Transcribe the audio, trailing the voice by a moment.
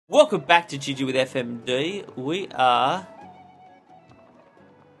Welcome back to GG with FMD. We are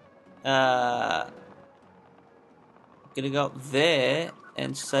gonna go up there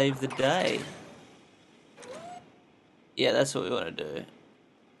and save the day. Yeah, that's what we want to do.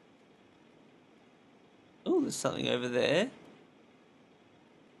 Oh, there's something over there.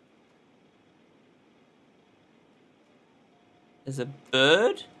 There's a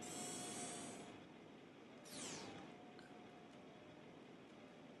bird.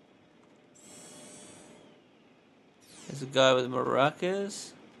 There's a guy with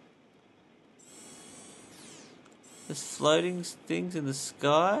maracas. There's floating things in the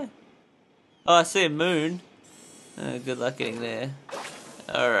sky. Oh, I see a moon. Good luck getting there.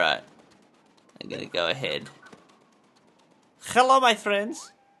 Alright. I'm gonna go ahead. Hello, my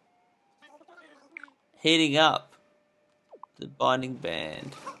friends. Heating up. The binding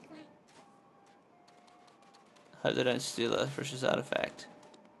band. Hope they don't steal a precious artifact.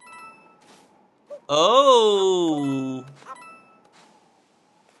 Oh!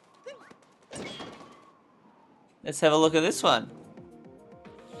 Let's have a look at this one.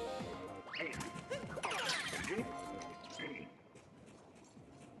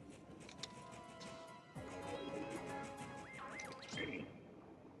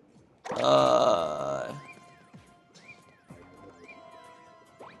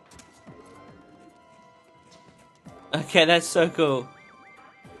 Okay, that's so cool.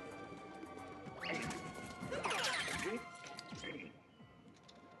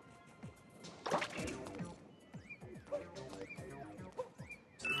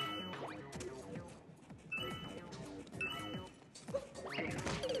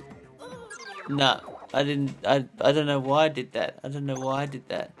 No, I didn't. I don't know why I did that. I don't know why I did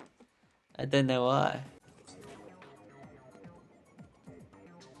that. I don't know why.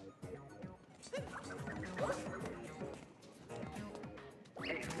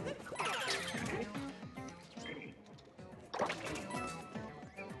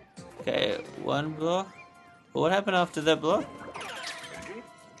 Okay, one block. What happened after that block?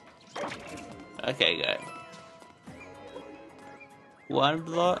 Okay, go. One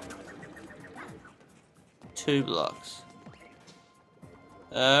block. 2 blocks.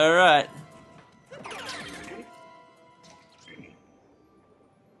 Alright.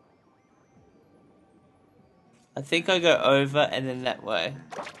 I think I go over and then that way.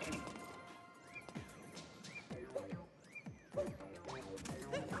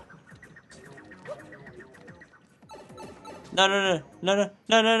 No, no, no, no, no,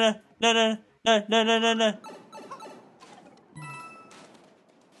 no, no, no, no, no, no, no, no, no.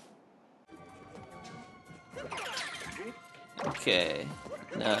 Okay,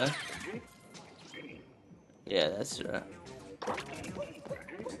 no. Yeah, that's right.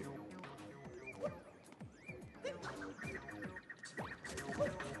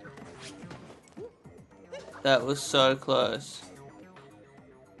 That was so close.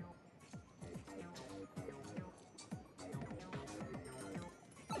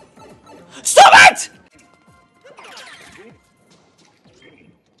 Stop it!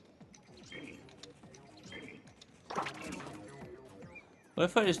 What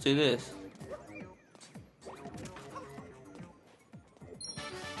if I just do this?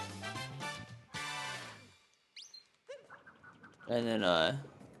 And then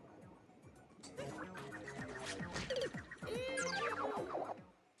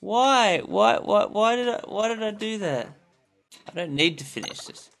Why? Why did I do that? I don't need to finish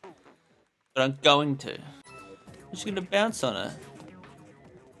this. But I'm going to. I'm just gonna bounce on her.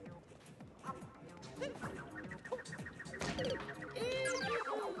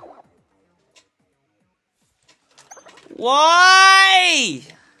 Why?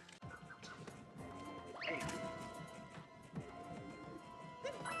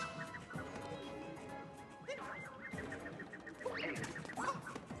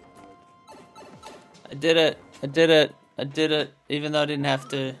 I did it. I did it. I did it. Even though I didn't have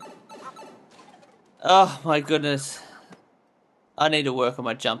to. Oh my goodness. I need to work on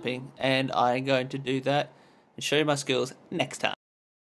my jumping, and I'm going to do that and show you my skills next time.